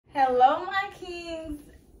Hello, my kings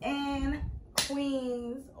and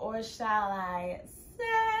queens, or shall I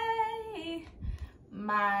say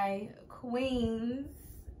my queens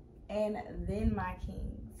and then my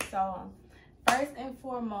kings. So first and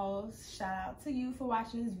foremost, shout out to you for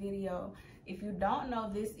watching this video. If you don't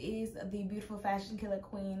know, this is the beautiful fashion killer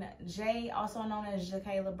queen Jay, also known as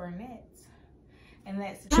Jakayla Burnett. And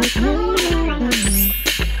that's so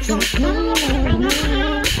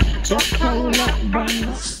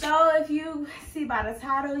if you see by the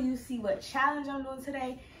title, you see what challenge I'm doing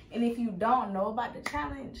today. And if you don't know about the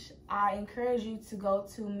challenge, I encourage you to go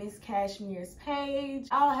to Miss Kashmire's page.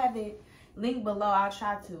 I'll have it linked below. I'll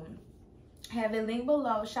try to have it linked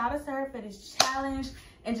below. Shout out to her for this challenge,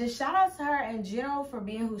 and just shout out to her in general for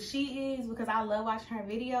being who she is, because I love watching her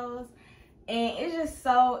videos and it's just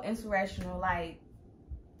so inspirational. Like,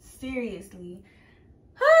 seriously,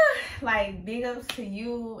 like, big ups to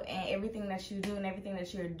you and everything that you do and everything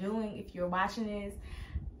that you're doing. If you're watching this,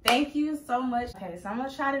 thank you so much. Okay, so I'm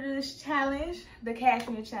gonna try to do this challenge, the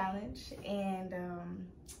Kashmere challenge, and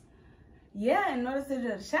yeah, in order to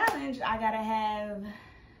do the challenge, I gotta have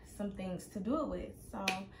some things to do it with. So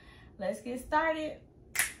let's get started.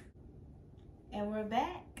 And we're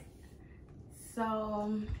back.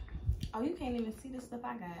 So, oh, you can't even see the stuff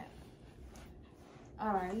I got.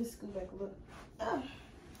 All right, let me scoot back a little.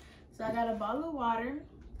 So I got a bottle of water.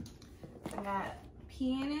 I got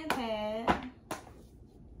pen and pad.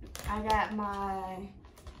 I got my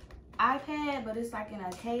iPad, but it's like in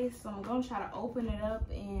a case, so I'm gonna try to open it up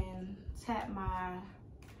and tap my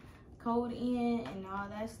code in and all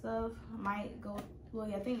that stuff. I might go, well,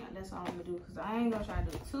 yeah, I think that's all I'm gonna do, because I ain't gonna try to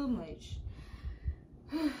do too much.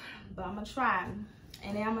 But I'm gonna try.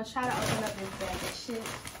 And then I'm gonna try to open up this bag of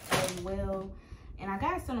chips as well. And I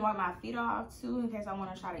got something to wipe my feet off too, in case I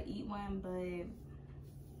want to try to eat one, but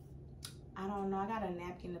I don't know. I got a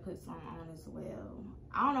napkin to put some on as well.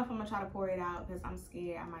 I don't know if I'm gonna try to pour it out, because I'm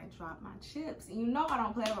scared I might drop my chips. And you know I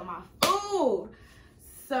don't play with my food.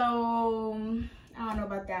 So I don't know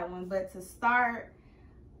about that one. But to start,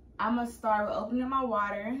 I'm gonna start with opening my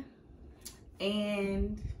water.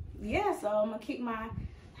 And yeah, so I'm gonna kick my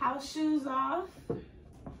house shoes off.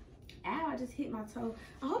 Ow, I just hit my toe.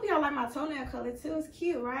 I hope y'all like my toenail color too. It's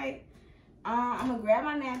cute, right? I'm gonna grab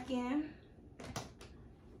my napkin.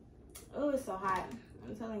 Oh, it's so hot.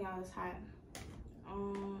 I'm telling y'all it's hot.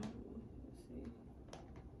 Let's see.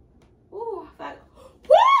 Ooh, like,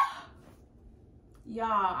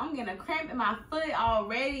 y'all, I'm getting a cramp in my foot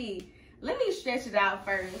already. Let me stretch it out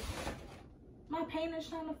first. My paint is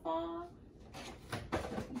trying to fall.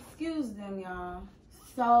 Excuse them, y'all.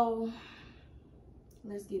 So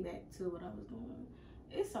let's get back to what I was doing.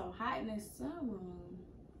 It's so hot in this sunroom.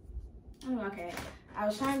 Okay, I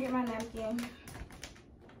was trying to get my napkin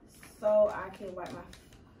so I can wipe my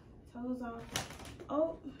toes off.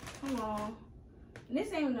 Oh, hold on.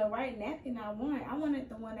 This ain't the right napkin I want. I wanted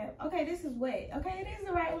the one that, okay, this is wet. Okay, it is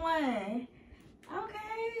the right one.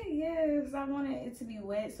 Okay, yes, I wanted it to be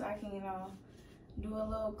wet so I can, you know, do a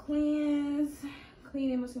little cleanse, clean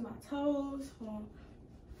in between my toes. Hold on.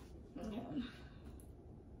 Okay.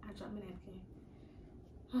 I dropped my napkin.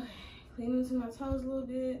 Okay, clean into my toes a little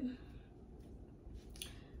bit.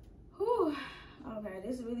 Whew. Okay,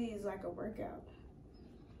 this really is like a workout.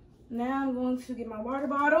 Now I'm going to get my water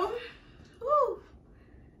bottle. Whew.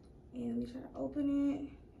 And let me try to open it.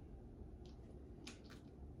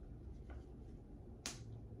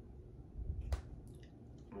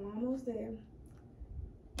 I'm almost there.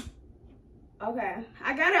 Okay,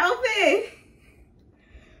 I got it open.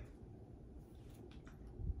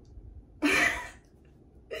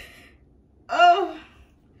 Oh,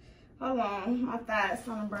 hold on, my thighs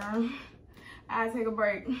gonna burn. I gotta take a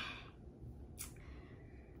break.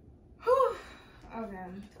 Whew. Okay,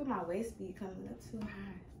 put my waist be coming up too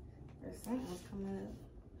high, or something was coming up.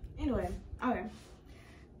 Anyway, okay.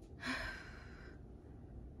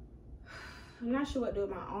 I'm not sure what to do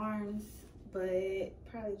with my arms, but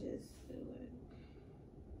probably just do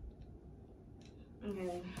it.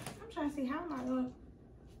 Okay, I'm trying to see how am I gonna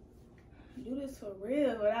do this for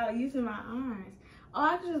real without using my arms. Oh,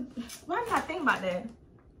 I just, why did I think about that?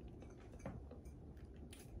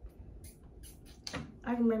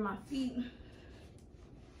 I can bring my feet,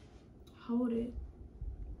 hold it.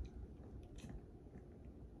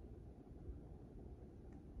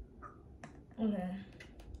 Okay,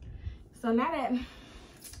 so now that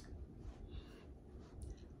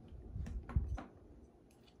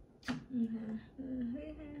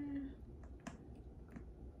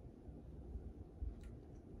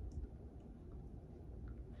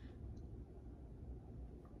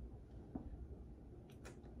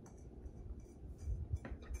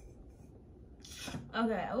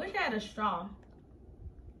Okay, I wish I had a straw.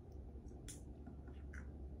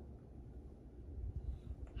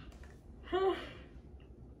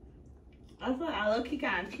 I feel like I low-key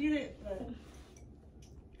kind of cheated, but...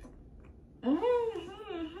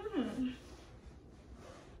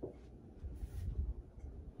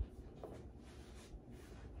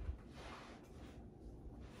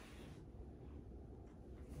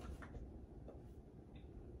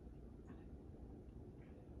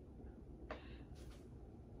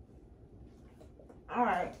 All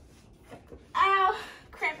right. Ow,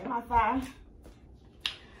 cramp in my thigh.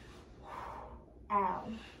 Ow.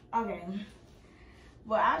 Okay.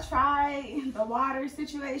 Well, I tried the water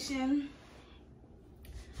situation.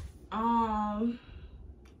 I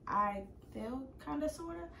feel kind of,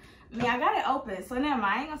 sort of. I mean, I got it open, so never mind.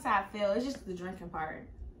 I ain't gonna say I feel. It's just the drinking part.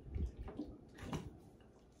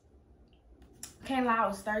 Can't lie, I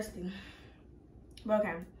was thirsty. But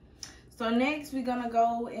okay. So next, we're gonna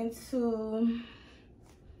go into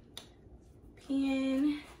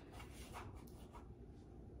pen.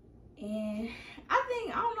 And I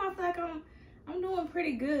don't know, I feel like I'm doing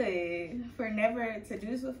pretty good for never to do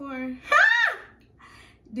this before.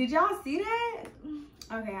 Did y'all see that?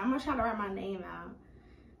 Okay, I'm gonna try to write my name out.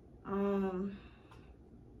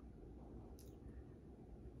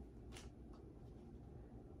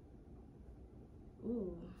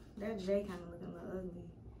 Ooh, that J kind of looking a little ugly.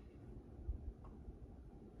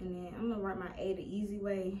 And then I'm gonna write my A the easy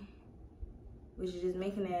way, which is just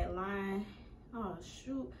making that line. Oh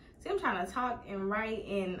shoot. See, I'm trying to talk and write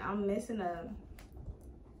and I'm messing up.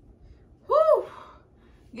 Whew!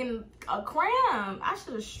 Getting a cramp. I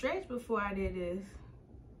should have stretched before I did this.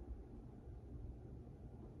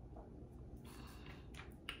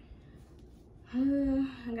 I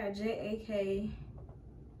got Jakayla.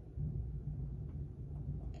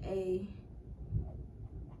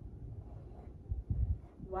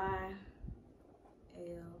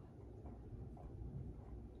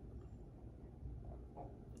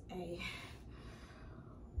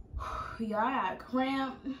 Y'all, I got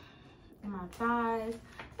cramp in my thighs.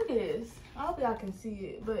 Look at this. I hope y'all can see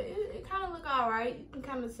it, but it kind of look all right. You can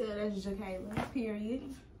kind of tell that's Jakayla,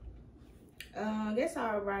 period. That's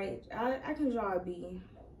all right. I can draw a B.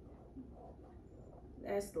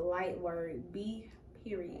 That's the light word, B,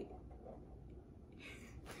 period.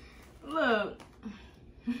 Look,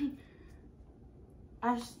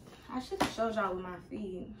 I should have showed y'all with my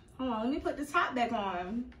feet. Hold on, let me put the top back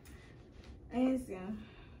on. I ain't see.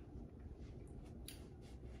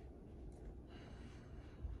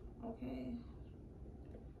 Okay.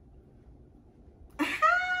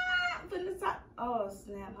 Put the top. Oh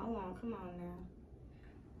snap! Hold on, come on now.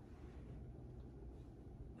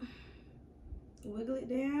 Wiggle it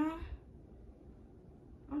down.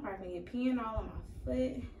 I'm probably gonna get peeing all on my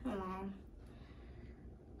foot. Hold on.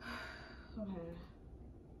 Okay.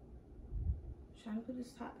 Trying to put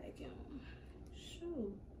this top back in.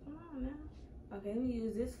 Shoot, come on now. Okay, let me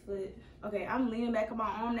use this foot. Okay, I'm leaning back on my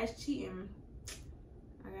arm. That's cheating.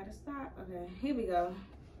 I gotta stop. Okay, here we go.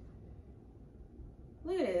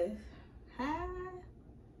 Look at this. Hi.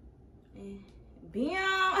 And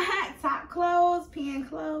bam. Top close, pen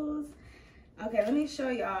close. Okay, let me show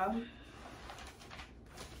y'all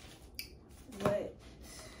what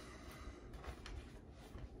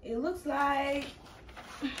it looks like.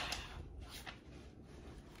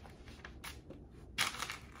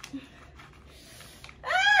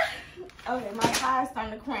 Okay, my thigh's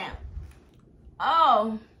starting to cramp.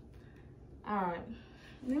 Oh, all right.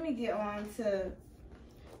 Let me get on to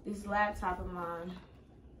this laptop of mine,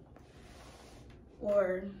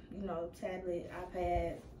 or you know, tablet,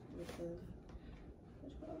 iPad with the.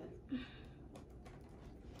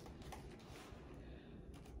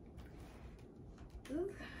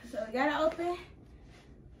 So we got it open,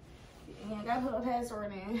 and I gotta put a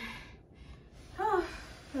password in. Oh,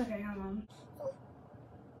 okay, hold on.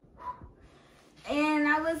 And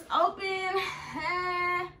I was open,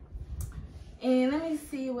 and let me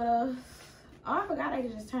see what else. Oh, I forgot I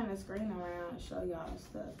could just turn the screen around and show y'all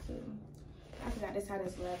stuff too. I forgot this how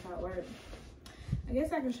this laptop works. I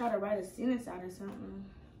guess I can try to write a sentence out or something.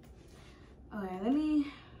 Okay, let me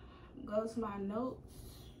go to my notes.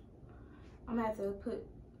 I'm gonna have to put,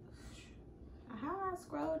 how do I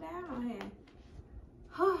scroll down on here?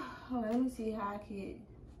 Oh, let me see how I can.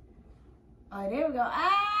 Oh, there we go.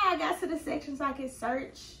 I got to the section so I can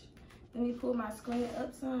search. Let me pull my screen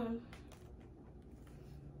up some.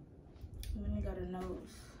 Let me go to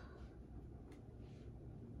notes.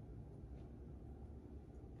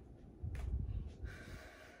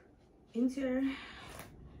 Enter.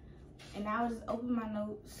 And now I'll just open my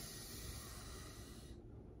notes.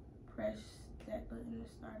 Press that button to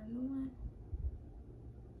start a new one.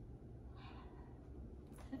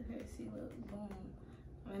 Okay, see, look, boom.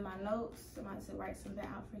 I'm in my notes. I'm about to write something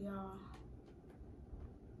out for y'all.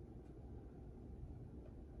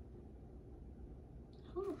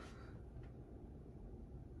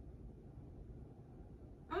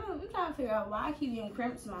 I'm trying to figure out why I keep getting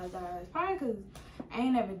cramps in my thighs. Probably because I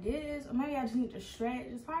ain't never did this, or maybe I just need to stretch.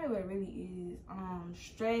 It's probably what it really is.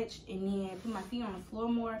 Stretch and then put my feet on the floor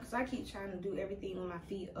more, because I keep trying to do everything with my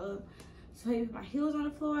feet up. So maybe put my heels on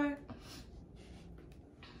the floor.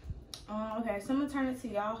 Okay, so I'm gonna turn it to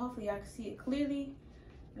y'all. Hopefully y'all can see it clearly.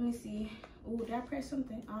 Let me see. Oh, did I press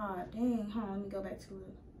something? Ah, dang. Hold on, let me go back to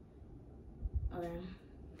it. Okay.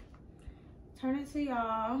 Turn it to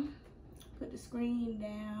y'all. Put the screen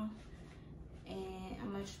down. And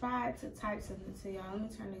I'm gonna try to type something to y'all. Let me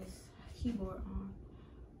turn this keyboard on.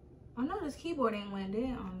 I know this keyboard ain't went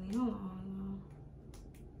dead on me. Hold on,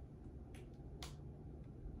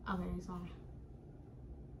 y'all. Okay, it's on.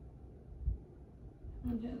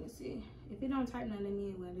 Okay, let's see. If it don't type nothing to me,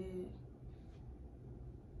 it went dead.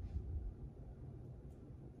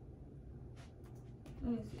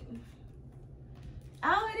 Let me see.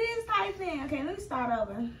 Oh, it is typing. Okay, let me start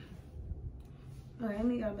over. Okay, let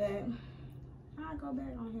me go back. How I go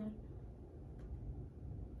back on here?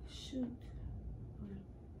 Shoot.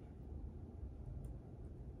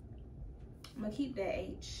 I'm gonna keep that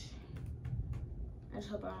H. I just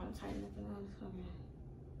hope I don't type nothing else. Okay.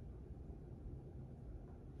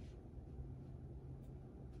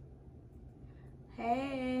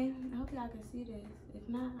 Hey, I hope y'all can see this. If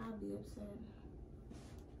not, I'll be upset.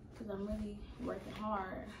 Because I'm really working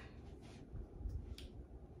hard.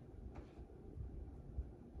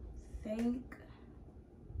 Thank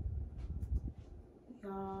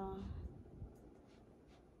y'all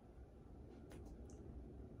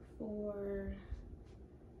for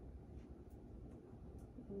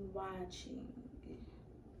watching.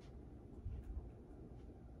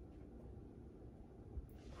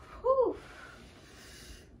 Whew.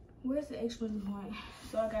 Where's the exclamation point?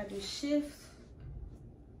 So I got this shift.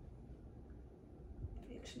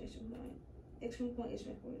 Exclamation point. Exclamation point.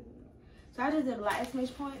 Exclamation point. So I just did a lot of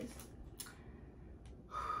exclamation points.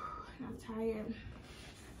 I'm tired.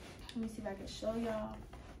 Let me see if I can show y'all.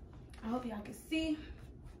 I hope y'all can see.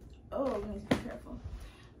 Oh, let me be careful.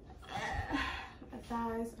 My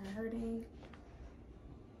thighs are hurting.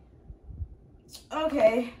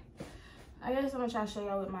 Okay. I guess I'm gonna try to show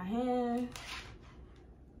y'all with my hand.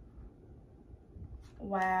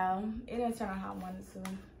 Wow. It didn't turn out how I wanted to.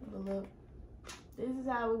 But look. This is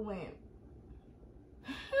how it went.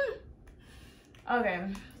 Okay.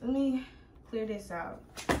 Let me clear this out.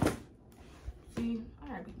 See, I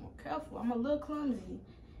gotta be more careful. I'm a little clumsy,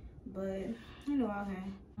 but you know, okay.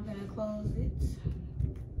 I'm gonna close it.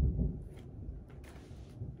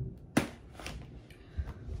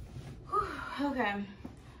 Whew, okay,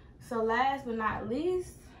 so last but not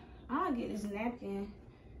least, I'll get this napkin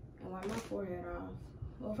and wipe my forehead off.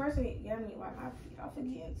 Well, first, y'all need to wipe my feet off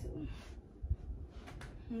again too.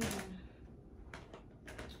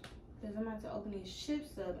 Because I'm about to open these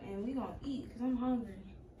chips up and we gonna eat because I'm hungry.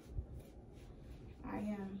 I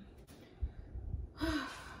am.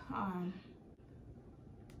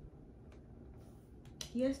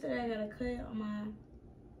 Yesterday I got a cut on my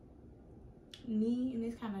knee and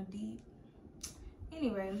it's kind of deep.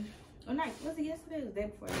 Anyway, was it yesterday? It was the day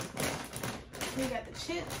before yesterday. We got the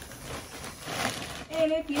chips.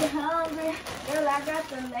 And if you're hungry, girl, I got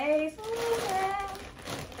the Lays. Ooh, yeah.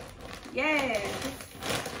 Yes.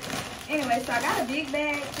 Anyway, so I got a big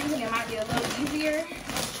bag thinking it might be a little easier.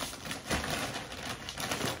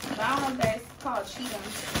 But I don't know if that's called cheating.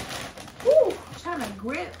 Woo! Trying to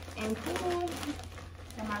grip and pull.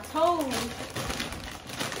 And my toes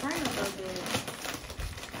hurting a little bit.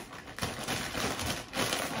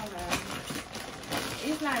 Okay.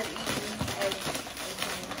 It's not as easy as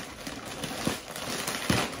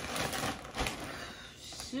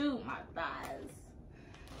shoot, my thighs.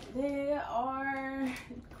 They are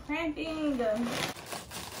cramping.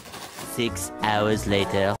 6 hours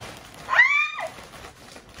later.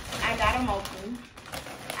 I got them open.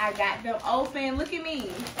 I got them open. Look at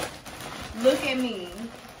me. Look at me.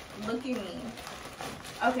 Look at me.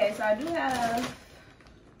 Okay, so I do have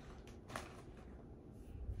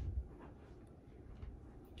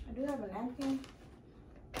a napkin.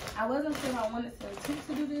 I wasn't sure if I wanted to attempt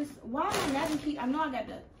to do this. Why my napkin keep, I know I got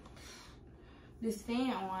this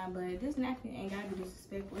fan on, but this napkin ain't gotta be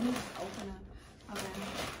disrespectful. Let me just open up. Okay.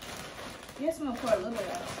 Yes, I'm gonna pour a little bit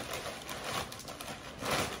out.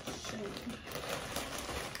 Shoot.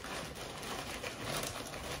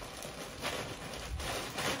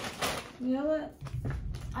 You know what?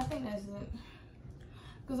 I think that's it.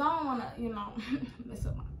 Because I don't want to, you know, mess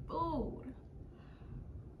up my food.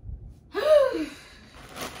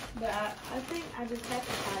 But I think I just have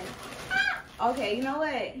to try it. Okay, you know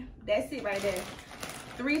what? That's it right there.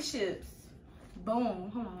 3 chips.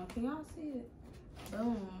 Boom. Hold on. Can y'all see it?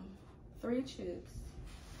 Boom. 3 chips.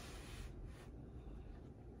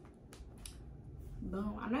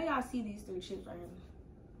 Boom. I know y'all see these 3 chips right here.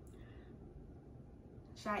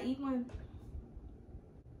 Should I eat one?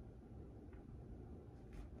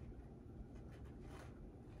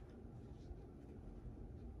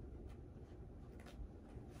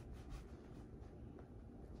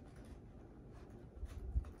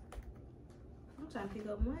 I'm trying to pick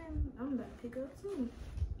up one. I'm about to pick up 2.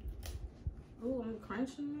 Oh, I'm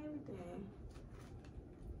crunching everything.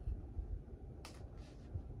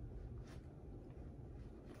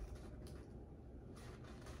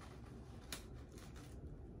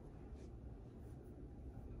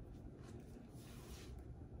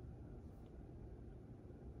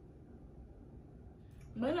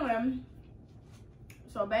 But anyway,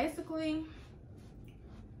 so basically,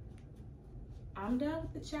 I'm done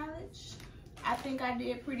with the challenge. I think I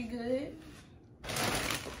did pretty good.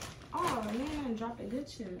 Oh man, I dropped a good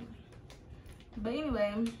chip. But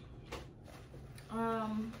anyway,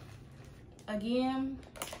 again,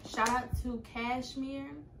 shout out to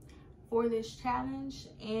Kashmiere for this challenge,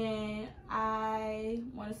 and I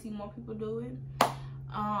want to see more people do it.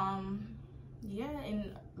 Yeah,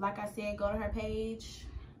 and like I said, go to her page.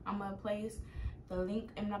 I'm gonna place the link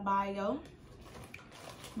in the bio,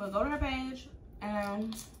 but go to her page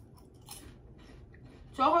and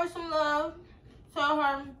show her some love. Tell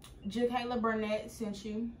her Jakayla Burnett sent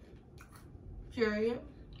you. Period.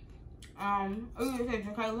 You gonna say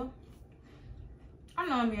Jakayla? I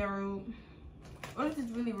know I'm being rude. Or this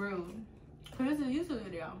is really rude. Cause this is a YouTube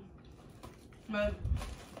video. But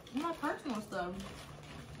my personal stuff.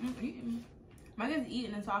 I'm eating. I guess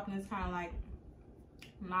eating and talking is kind of like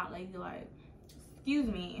not like excuse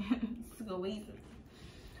me, squeeze.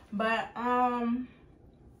 But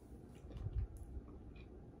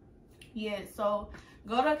yeah, so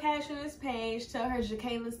go to Kashmiere's page, tell her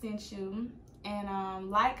Jakayla sent you,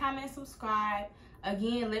 and like, comment, subscribe.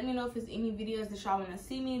 Again, let me know if there's any videos that y'all want to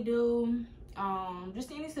see me do,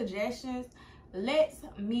 just any suggestions, let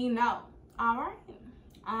me know. All right.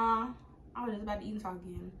 I was just about to eat and talk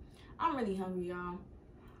again. I'm really hungry, y'all.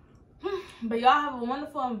 But y'all have a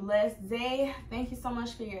wonderful and blessed day. Thank you so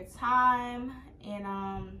much for your time. And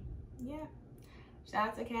yeah, shout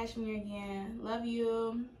out to Kashmiere again. Love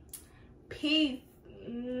you. Peace.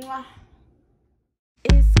 Mwah.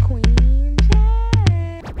 It's Queen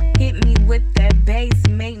J. Hit me with that bass,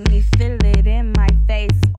 make me feel it in my face.